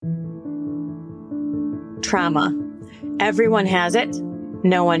Trauma. Everyone has it.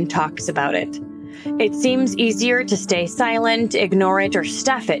 No one talks about it. It seems easier to stay silent, ignore it, or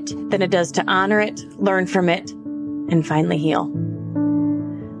stuff it than it does to honor it, learn from it, and finally heal.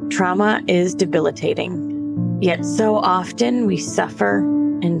 Trauma is debilitating, yet so often we suffer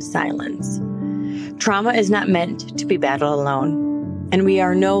in silence. Trauma is not meant to be battled alone, and we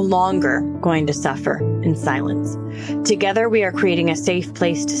are no longer going to suffer in silence. Together, we are creating a safe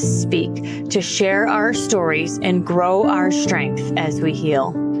place to speak, to share our stories, and grow our strength as we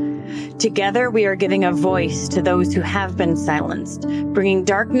heal. Together, we are giving a voice to those who have been silenced, bringing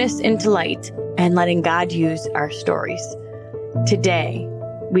darkness into light, and letting God use our stories. Today,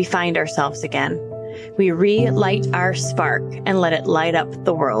 we find ourselves again. We relight our spark and let it light up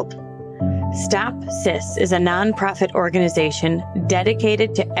the world. Stop Sis is a nonprofit organization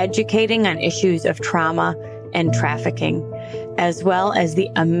dedicated to educating on issues of trauma and trafficking, as well as the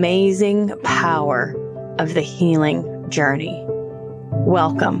amazing power of the healing journey.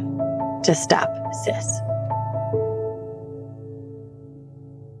 Welcome to Stop Sis.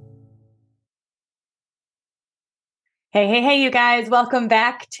 Hey, you guys. Welcome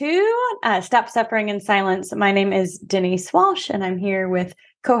back to Stop Suffering in Silence. My name is Denise Walsh, and I'm here with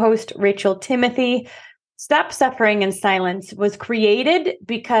co-host Rachel Timothy. Stop Suffering in Silence was created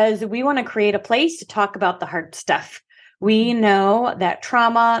because we want to create a place to talk about the hard stuff. We know that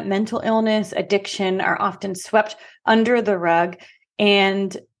trauma, mental illness, addiction are often swept under the rug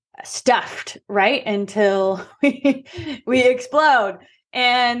and stuffed, right? Until we explode.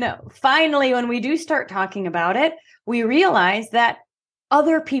 And finally, when we do start talking about it, we realize that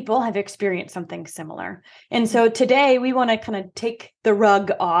other people have experienced something similar. And so today we want to kind of take the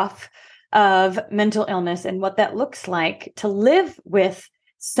rug off of mental illness and what that looks like to live with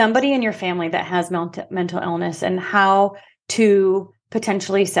somebody in your family that has mental illness and how to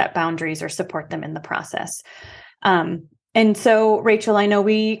potentially set boundaries or support them in the process. And so, Rachel, I know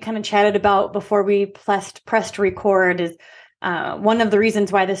we kind of chatted about before we pressed record is one of the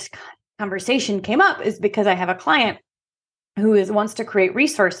reasons why this conversation came up is because I have a client who wants to create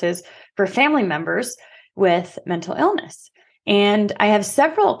resources for family members with mental illness. And I have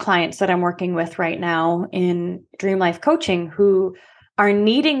several clients that I'm working with right now in Dream Life Coaching who are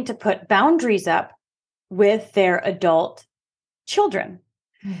needing to put boundaries up with their adult children.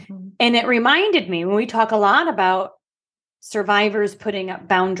 Mm-hmm. And it reminded me when we talk a lot about survivors putting up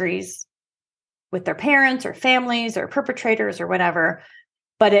boundaries with their parents or families or perpetrators or whatever.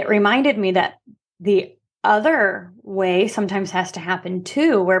 But it reminded me that the other way sometimes has to happen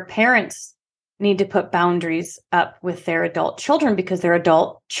too, where parents need to put boundaries up with their adult children because their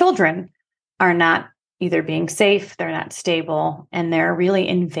adult children are not either being safe, they're not stable, and they're really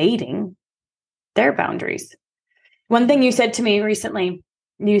invading their boundaries. One thing you said to me recently,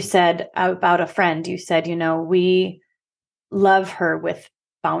 you said about a friend, you said, we love her with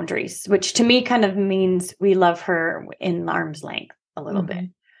boundaries, which to me kind of means we love her in arm's length a little bit.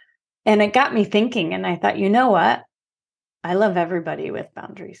 And it got me thinking, and I thought, you know what? I love everybody with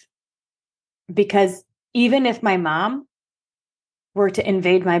boundaries. Because even if my mom were to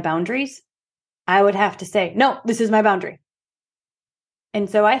invade my boundaries, I would have to say, no, this is my boundary. And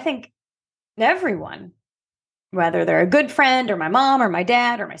so I think everyone, whether they're a good friend or my mom or my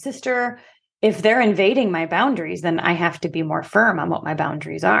dad or my sister, if they're invading my boundaries, then I have to be more firm on what my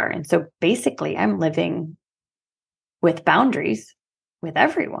boundaries are. And so basically, I'm living with boundaries with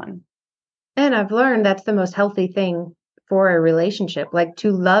everyone. And I've learned that's the most healthy thing for a relationship. Like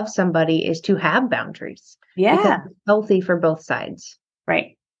to love somebody is to have boundaries. Yeah. Because it's healthy for both sides.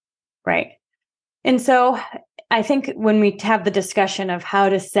 Right. And so I think when we have the discussion of how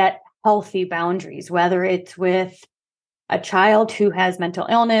to set healthy boundaries, whether it's with a child who has mental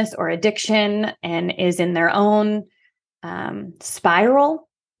illness or addiction and is in their own spiral,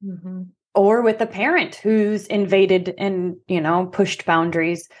 or with a parent who's invaded and, pushed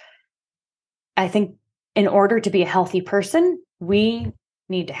boundaries, I think in order to be a healthy person, we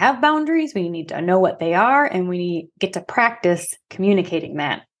need to have boundaries. We need to know what they are, and we get to practice communicating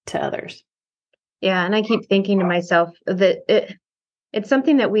that to others. Yeah. And I keep thinking to myself that it's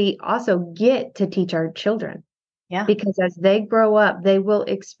something that we also get to teach our children. Yeah. Because as they grow up, they will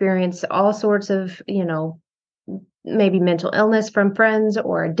experience all sorts of, maybe mental illness from friends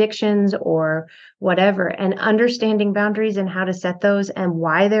or addictions or whatever, and understanding boundaries and how to set those and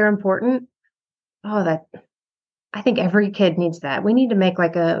why they're important. I think every kid needs that. We need to make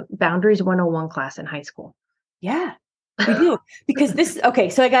like a boundaries 101 class in high school. Yeah, we do. Because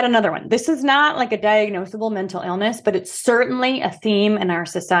so I got another one. This is not like a diagnosable mental illness, but it's certainly a theme in our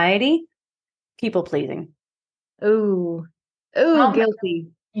society. People pleasing. Ooh, guilty.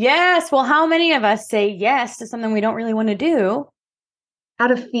 Yes. Well, how many of us say yes to something we don't really want to do?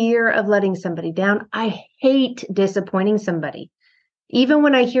 Out of fear of letting somebody down. I hate disappointing somebody. Even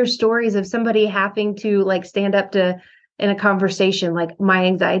when I hear stories of somebody having to like stand up to in a conversation, like my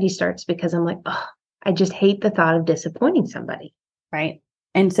anxiety starts because I'm like, oh, I just hate the thought of disappointing somebody. Right.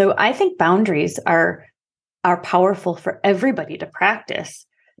 And so I think boundaries are powerful for everybody to practice.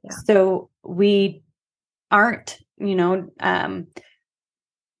 Yeah. So we aren't,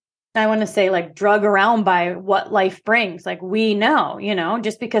 I want to say like drug around by what life brings. Like we know,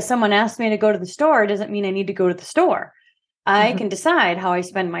 just because someone asked me to go to the store doesn't mean I need to go to the store. I can decide how I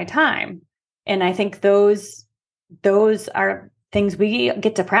spend my time. And I think those are things we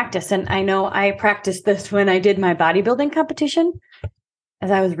get to practice. And I know I practiced this when I did my bodybuilding competition, as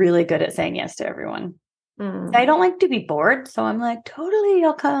I was really good at saying yes to everyone. I don't like to be bored. So I'm like, totally,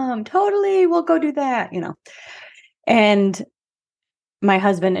 I'll come. Totally, we'll go do that, And my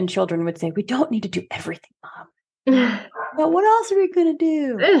husband and children would say, we don't need to do everything, Mom. But what else are we going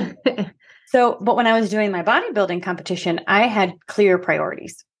to do? So, but when I was doing my bodybuilding competition, I had clear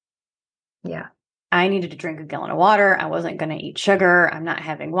priorities. Yeah. I needed to drink a gallon of water. I wasn't going to eat sugar. I'm not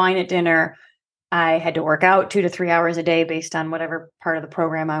having wine at dinner. I had to work out 2 to 3 hours a day based on whatever part of the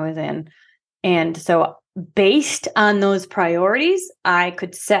program I was in. And so based on those priorities, I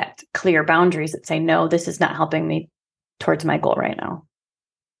could set clear boundaries that say, no, this is not helping me towards my goal right now.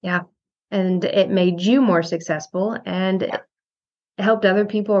 Yeah. And it made you more successful and it helped other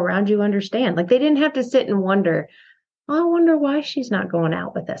people around you understand. Like they didn't have to sit and wonder, oh, I wonder why she's not going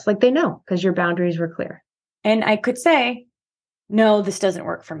out with us. Like they know because your boundaries were clear. And I could say, no, this doesn't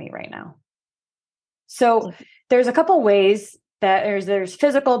work for me right now. So there's a couple ways that there's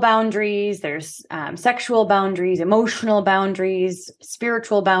physical boundaries, there's sexual boundaries, emotional boundaries,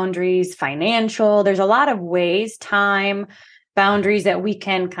 spiritual boundaries, financial. There's a lot of ways, time boundaries that we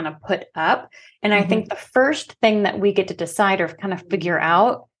can kind of put up. And I think the first thing that we get to decide or kind of figure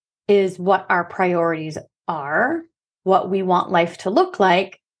out is what our priorities are, what we want life to look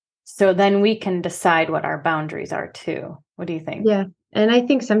like. So then we can decide what our boundaries are too. What do you think? Yeah. And I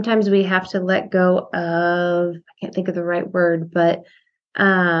think sometimes we have to let go of, I can't think of the right word, but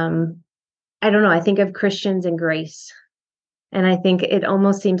I don't know. I think of Christians and grace. And I think it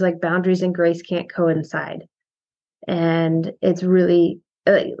almost seems like boundaries and grace can't coincide. And it's really,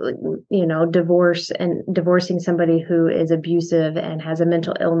 divorcing somebody who is abusive and has a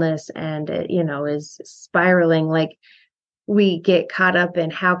mental illness and, is spiraling. Like we get caught up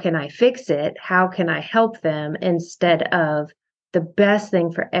in how can I fix it? How can I help them instead of the best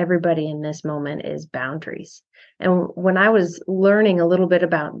thing for everybody in this moment is boundaries. And when I was learning a little bit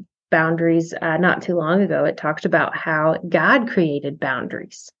about boundaries not too long ago, it talked about how God created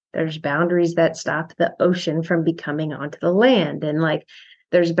boundaries. There's boundaries that stop the ocean from becoming onto the land. And like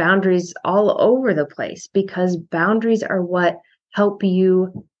there's boundaries all over the place because boundaries are what help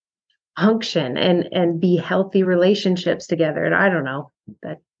you function and be healthy relationships together. And I don't know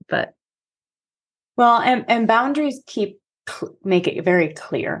that, but well, and boundaries make it very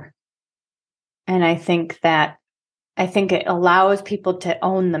clear. And I think it allows people to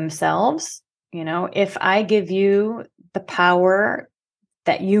own themselves. If I give you the power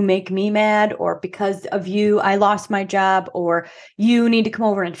that you make me mad, or because of you, I lost my job, or you need to come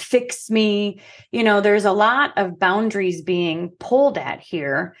over and fix me. There's a lot of boundaries being pulled at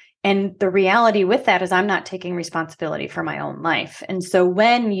here. And the reality with that is I'm not taking responsibility for my own life. And so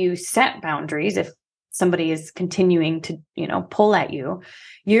when you set boundaries, if somebody is continuing to, pull at you,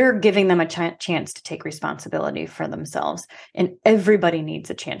 you're giving them a chance to take responsibility for themselves. And everybody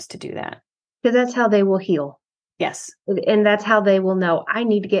needs a chance to do that. Because that's how they will heal. Yes. And that's how they will know I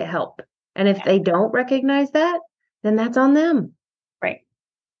need to get help. And if they don't recognize that, then that's on them. Right.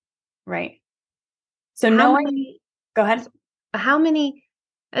 Right. So go ahead. How many,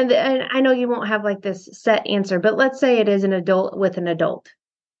 and I know you won't have like this set answer, but let's say it is an adult with an adult.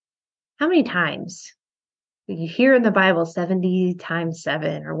 How many times? You hear in the Bible 70 times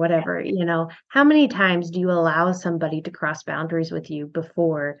 7 or whatever, how many times do you allow somebody to cross boundaries with you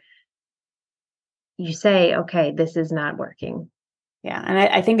before you say, okay, this is not working? Yeah. And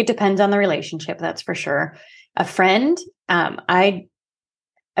I think it depends on the relationship. That's for sure. A friend, I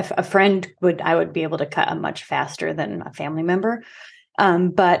would be able to cut much faster than a family member.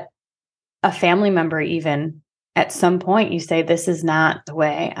 But a family member, even at some point you say, this is not the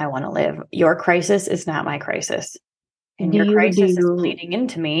way I want to live. Your crisis is not my crisis. And your crisis is bleeding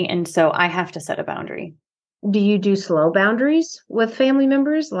into me. And so I have to set a boundary. Do you do slow boundaries with family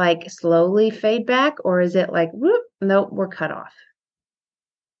members, like slowly fade back? Or is it like, whoop, nope, we're cut off?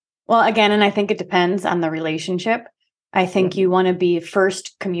 Well, again, and I think it depends on the relationship. I think you want to be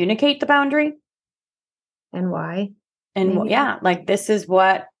first communicate the boundary. And why? And Maybe. like, this is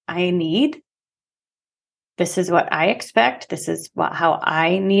what I need. This is what I expect. This is how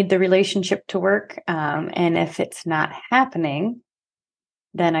I need the relationship to work. And if it's not happening,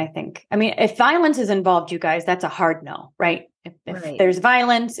 then I think, I mean, if violence is involved, you guys, that's a hard no, right? If Right. there's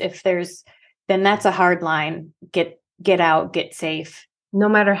violence, then that's a hard line. Get out, get safe. No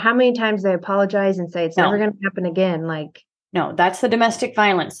matter how many times they apologize and say it's never going to happen again. Like, no, that's the domestic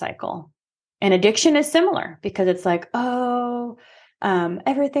violence cycle. And addiction is similar because it's like, oh,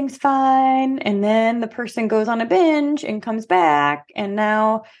 everything's fine. And then the person goes on a binge and comes back. And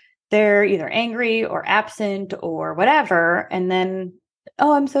now they're either angry or absent or whatever. And then,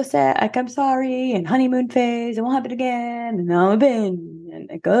 oh, I'm so sad. Like, I'm sorry. And honeymoon phase. It won't happen again. And now I'm a binge.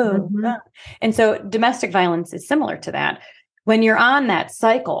 And it goes. And so domestic violence is similar to that. When you're on that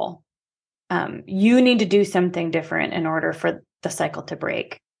cycle, you need to do something different in order for the cycle to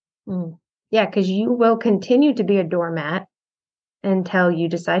break. Yeah, because you will continue to be a doormat until you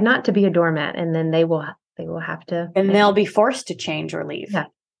decide not to be a doormat, and then they will have to, and they'll be forced to change or leave.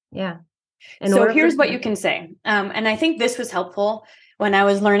 Yeah. So here's what you can say, and I think this was helpful when I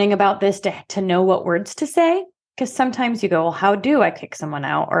was learning about this to know what words to say, because sometimes you go, well, how do I kick someone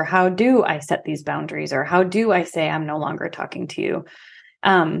out, or how do I set these boundaries, or how do I say I'm no longer talking to you?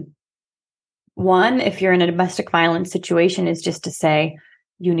 One, if you're in a domestic violence situation, is just to say,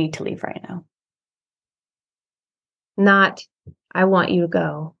 you need to leave right now. Not, I want you to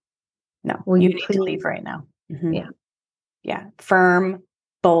go. No, you need to leave right now. Mm-hmm. Yeah. Yeah. Firm,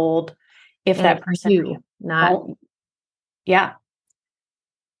 bold. If and that person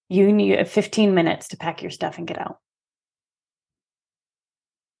you need 15 minutes to pack your stuff and get out.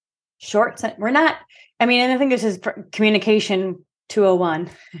 We're not, I mean, and I think this is communication 201,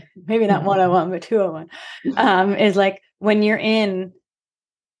 maybe not 101, but 201, is like when you're in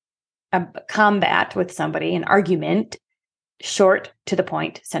a combat with somebody, an argument, short to the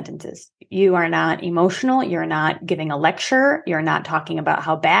point sentences. You are not emotional. You're not giving a lecture. You're not talking about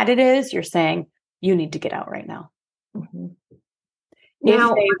how bad it is. You're saying you need to get out right now. Mm-hmm.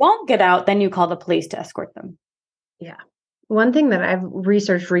 Now, if they won't get out, then you call the police to escort them. Yeah. One thing that I've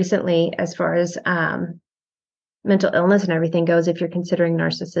researched recently as far as mental illness and everything goes, if you're considering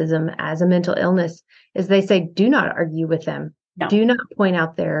narcissism as a mental illness, is they say, do not argue with them. No. Do not point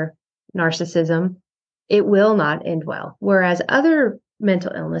out their narcissism. It will not end well. Whereas other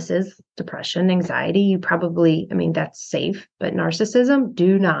mental illnesses, depression, anxiety, you probably, I mean, that's safe, but narcissism,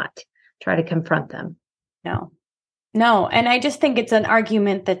 do not try to confront them. No. And I just think it's an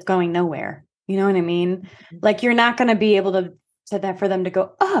argument that's going nowhere. You know what I mean? Mm-hmm. Like, you're not going to be able to say that for them to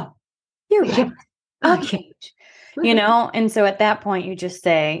go, oh, you're right. I'll change. You know, and so at that point, you just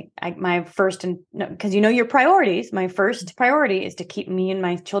say, my first, because you know your priorities, my first priority is to keep me and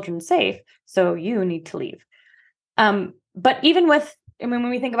my children safe. So you need to leave. But even when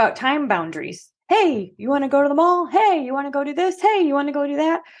we think about time boundaries, hey, you want to go to the mall? Hey, you want to go do this? Hey, you want to go do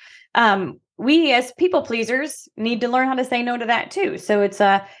that? We as people pleasers need to learn how to say no to that too. So it's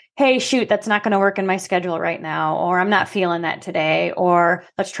hey, shoot, that's not going to work in my schedule right now, or I'm not feeling that today, or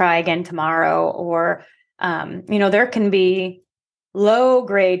let's try again tomorrow, or there can be low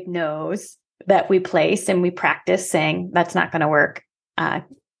grade no's that we place and we practice saying that's not going to work.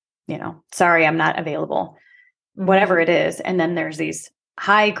 Sorry, I'm not available, whatever it is. And then there's these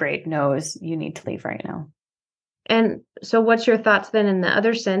high grade no's, you need to leave right now. And so what's your thoughts then in the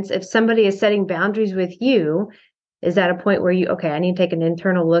other sense? If somebody is setting boundaries with you, is that a point where I need to take an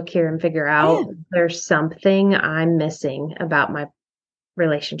internal look here and figure out there's something I'm missing about my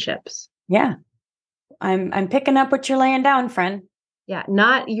relationships? Yeah. I'm picking up what you're laying down, friend. Yeah.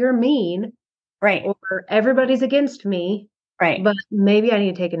 Not you're mean. Right. Or everybody's against me. Right. But maybe I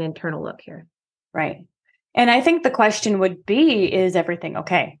need to take an internal look here. Right. And I think the question would be, is everything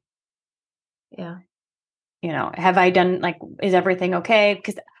okay? Yeah. Have I done, is everything okay?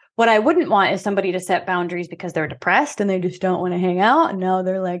 Because what I wouldn't want is somebody to set boundaries because they're depressed and they just don't want to hang out. And now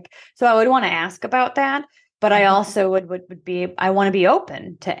they're so I would want to ask about that. But I also would be, I want to be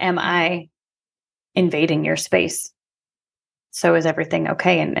open to, am I invading your space? So is everything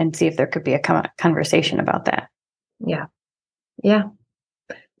okay? And see if there could be a conversation about that. Yeah. Yeah.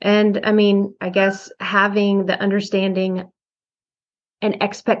 And I mean, I guess having the understanding and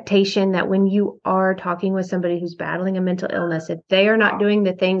expectation that when you are talking with somebody who's battling a mental illness, if they are not doing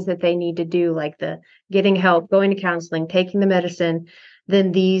the things that they need to do, like the getting help, going to counseling, taking the medicine,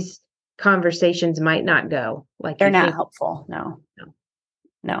 then these conversations might not go. They're not helpful.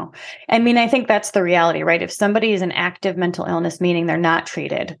 No. I mean, I think that's the reality, right? If somebody is an active mental illness, meaning they're not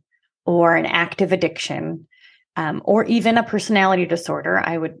treated, or an active addiction, or even a personality disorder,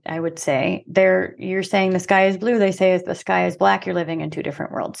 I would say. You're saying the sky is blue, they say the sky is black, you're living in two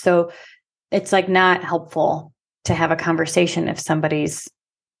different worlds. So it's like not helpful to have a conversation if somebody's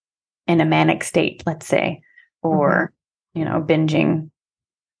in a manic state, let's say, or, binging.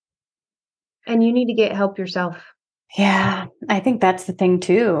 And you need to get help yourself. Yeah, I think that's the thing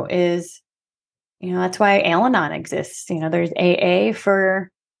too, is, that's why Al-Anon exists. There's AA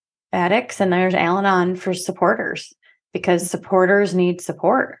for addicts and there's Al-Anon for supporters, because supporters need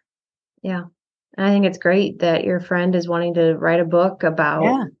support. Yeah. I think it's great that your friend is wanting to write a book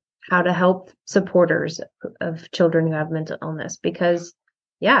about how to help supporters of children who have mental illness, because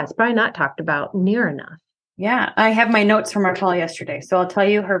it's probably not talked about near enough. Yeah. I have my notes from our call yesterday. So I'll tell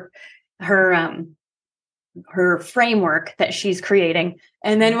you her framework that she's creating.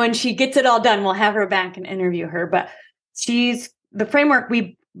 And then when she gets it all done, we'll have her back and interview her. But the framework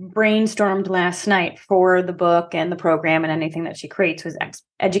we brainstormed last night for the book and the program and anything that she creates was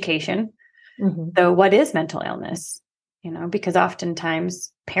education. Mm-hmm. So what is mental illness? Because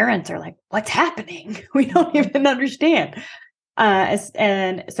oftentimes parents are like, what's happening? We don't even understand.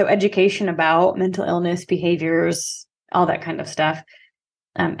 And so education about mental illness, behaviors, all that kind of stuff,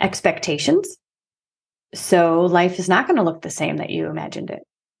 expectations. So life is not going to look the same that you imagined it.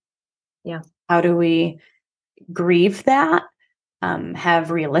 Yeah. How do we grieve that?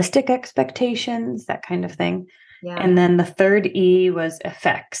 Have realistic expectations, that kind of thing. Yeah. And then the third E was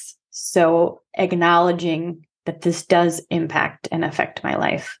effects. So acknowledging that this does impact and affect my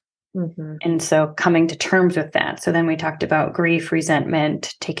life. Mm-hmm. And so coming to terms with that. So then we talked about grief,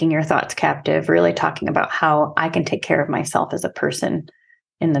 resentment, taking your thoughts captive, really talking about how I can take care of myself as a person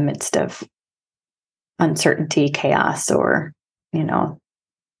in the midst of uncertainty, chaos, or,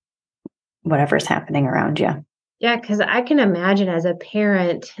 whatever's happening around you. Yeah, because I can imagine as a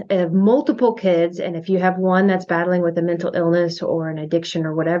parent of multiple kids, and if you have one that's battling with a mental illness or an addiction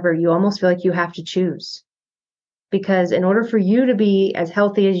or whatever, you almost feel like you have to choose. Because in order for you to be as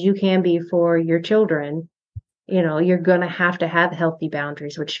healthy as you can be for your children, you're going to have healthy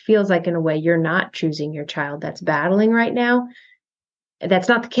boundaries, which feels like in a way you're not choosing your child that's battling right now. That's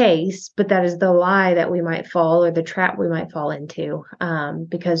not the case, but that is the lie that we might fall, or the trap we might fall into.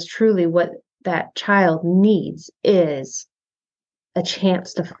 Because truly what that child needs is a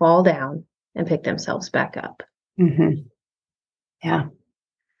chance to fall down and pick themselves back up. Mm-hmm. Yeah.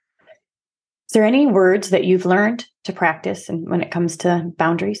 Is there any words that you've learned to practice when it comes to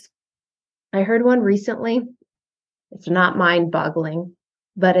boundaries? I heard one recently. It's not mind-boggling,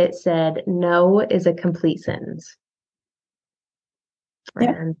 but it said, no is a complete sentence.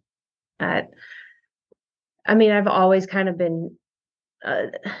 Yeah. And I've always kind of been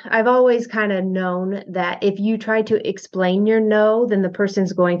I've always kind of known that if you try to explain your no, then the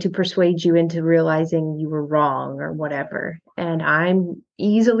person's going to persuade you into realizing you were wrong or whatever. And I'm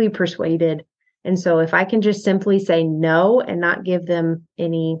easily persuaded. And so if I can just simply say no and not give them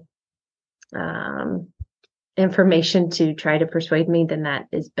any information to try to persuade me, then that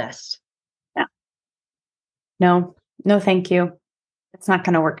is best. Yeah. No, thank you. It's not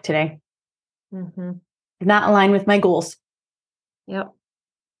going to work today. Mm-hmm. Not aligned with my goals. Yep.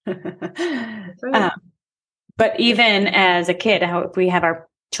 Right. But even as a kid, if we have our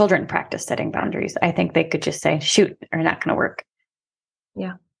children practice setting boundaries, I think they could just say, shoot, or not going to work.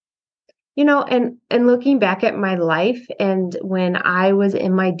 Yeah. And looking back at my life, and when I was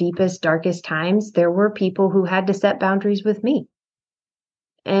in my deepest, darkest times, there were people who had to set boundaries with me.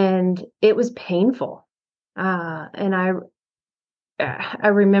 And it was painful. And I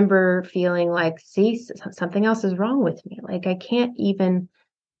remember feeling like, see, something else is wrong with me. Like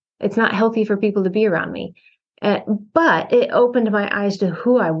it's not healthy for people to be around me. But it opened my eyes to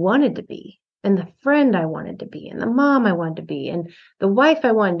who I wanted to be, and the friend I wanted to be, and the mom I wanted to be, and the wife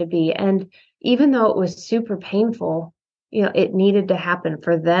I wanted to be. And even though it was super painful, it needed to happen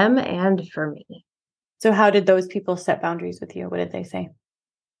for them and for me. So how did those people set boundaries with you? What did they say?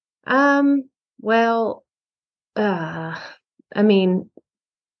 Well, they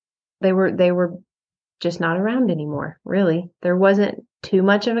were just not around anymore, really. There wasn't too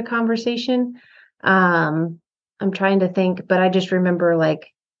much of a conversation. I'm trying to think, but I just remember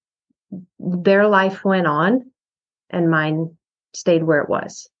like their life went on and mine stayed where it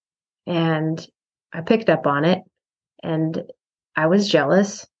was. And I picked up on it, and I was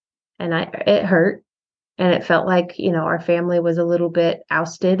jealous, and it hurt, and it felt like, our family was a little bit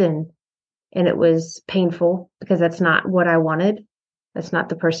ousted, and it was painful because that's not what I wanted. That's not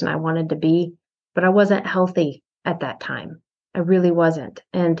the person I wanted to be, but I wasn't healthy at that time. I really wasn't.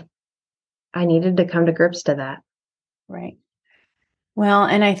 And I needed to come to grips to that. Right. Well,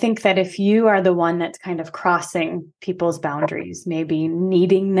 and I think that if you are the one that's kind of crossing people's boundaries, maybe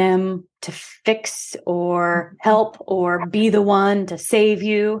needing them to fix or help or be the one to save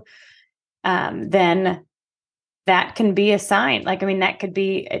you, then that can be a sign. Like, I mean, that could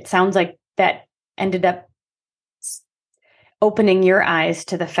be, it sounds like that ended up opening your eyes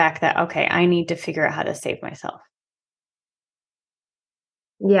to the fact that, okay, I need to figure out how to save myself.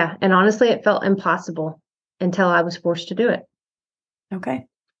 Yeah. And honestly, it felt impossible until I was forced to do it. Okay.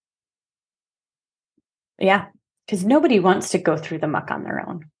 Yeah. Because nobody wants to go through the muck on their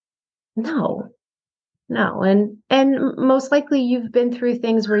own. No. And most likely you've been through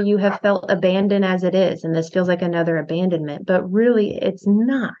things where you have felt abandoned as it is. And this feels like another abandonment, but really it's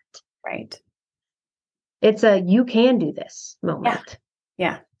not. Right. It's a, you can do this moment.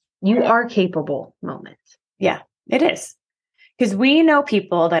 Yeah. You are capable moment. Yeah, it is. Because we know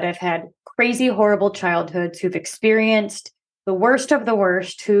people that have had crazy, horrible childhoods who've experienced the worst of the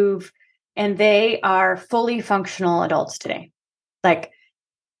worst, and they are fully functional adults today. Like,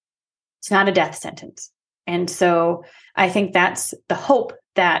 it's not a death sentence. And so I think that's the hope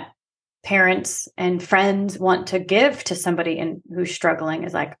that parents and friends want to give to somebody who's struggling,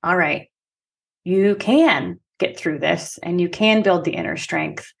 is like, all right, you can get through this and you can build the inner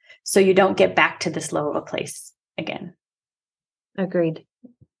strength so you don't get back to this low of a place again. Agreed.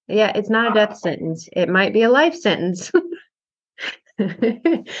 Yeah, it's not a death sentence. It might be a life sentence,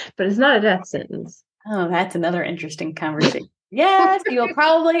 but it's not a death sentence. Oh, that's another interesting conversation. Yes, you'll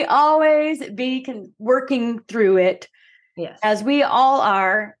probably always be working through it. Yes. As we all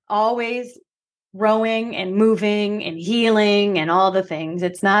are, always growing and moving and healing and all the things.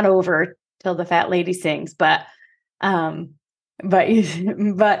 It's not over till the fat lady sings, but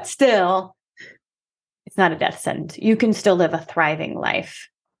still, it's not a death sentence. You can still live a thriving life.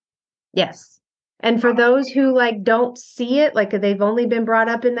 Yes. And for those who don't see it, they've only been brought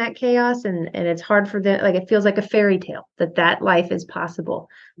up in that chaos and it's hard for them, it feels like a fairy tale that life is possible.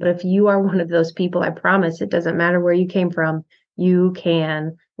 But if you are one of those people, I promise it doesn't matter where you came from, you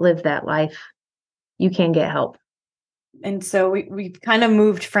can live that life. You can get help. And so we've kind of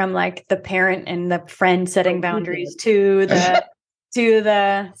moved from the parent and the friend setting boundaries to the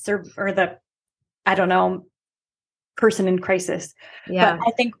I don't know, person in crisis. Yeah. But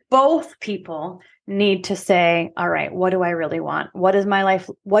I think both people need to say, all right, what do I really want? What is my life?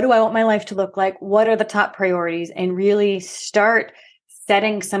 What do I want my life to look like? What are the top priorities? And really start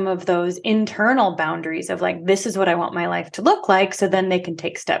setting some of those internal boundaries of this is what I want my life to look like. So then they can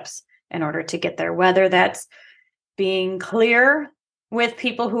take steps in order to get there, whether that's being clear with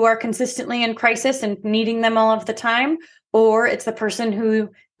people who are consistently in crisis and needing them all of the time, or it's the person who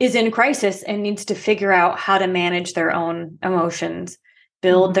is in crisis and needs to figure out how to manage their own emotions,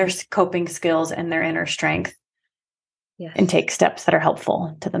 build their coping skills and their inner strength, and take steps that are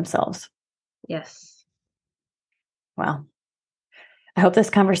helpful to themselves. Yes. Well, I hope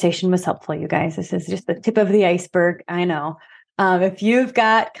this conversation was helpful, you guys. This is just the tip of the iceberg. I know. If you've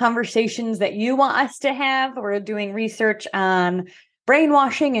got conversations that you want us to have, we're doing research on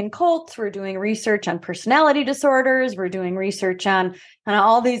brainwashing and cults. We're doing research on personality disorders. We're doing research on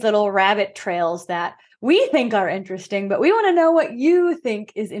all these little rabbit trails that we think are interesting, but we want to know what you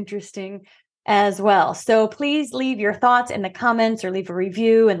think is interesting as well. So please leave your thoughts in the comments or leave a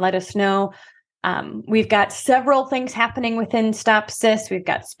review and let us know. We've got several things happening within Stop Cis. We've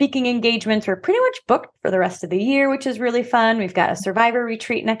got speaking engagements. We're pretty much booked for the rest of the year, which is really fun. We've got a survivor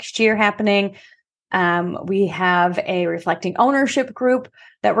retreat next year happening. We have a reflecting ownership group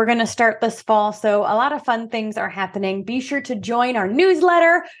that we're going to start this fall. So a lot of fun things are happening. Be sure to join our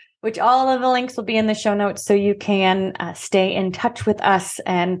newsletter, which all of the links will be in the show notes, so you can stay in touch with us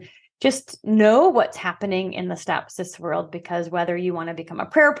and just know what's happening in the Stop Cis world, because whether you want to become a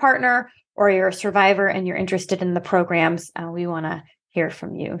prayer partner or you're a survivor and you're interested in the programs, we want to hear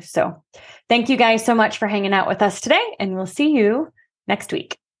from you. So thank you guys so much for hanging out with us today, and we'll see you next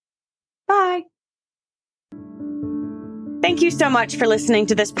week. Bye. Thank you so much for listening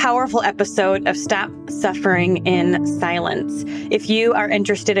to this powerful episode of Stop Suffering in Silence. If you are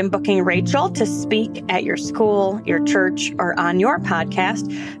interested in booking Rachel to speak at your school, your church, or on your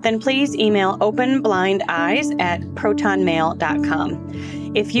podcast, then please email openblindeyes@protonmail.com.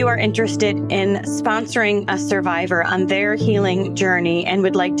 If you are interested in sponsoring a survivor on their healing journey and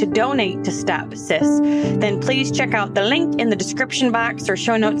would like to donate to Stop Cis, then please check out the link in the description box or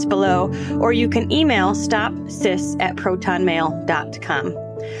show notes below, or you can email stopcis@protonmail.com.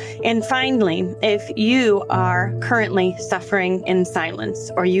 And finally, if you are currently suffering in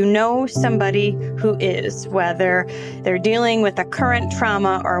silence, or you know somebody who is, whether they're dealing with a current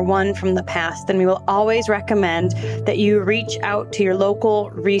trauma or one from the past, then we will always recommend that you reach out to your local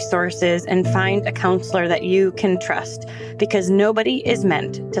resources and find a counselor that you can trust, because nobody is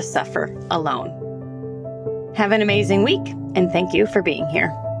meant to suffer alone. Have an amazing week, and thank you for being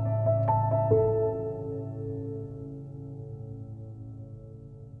here.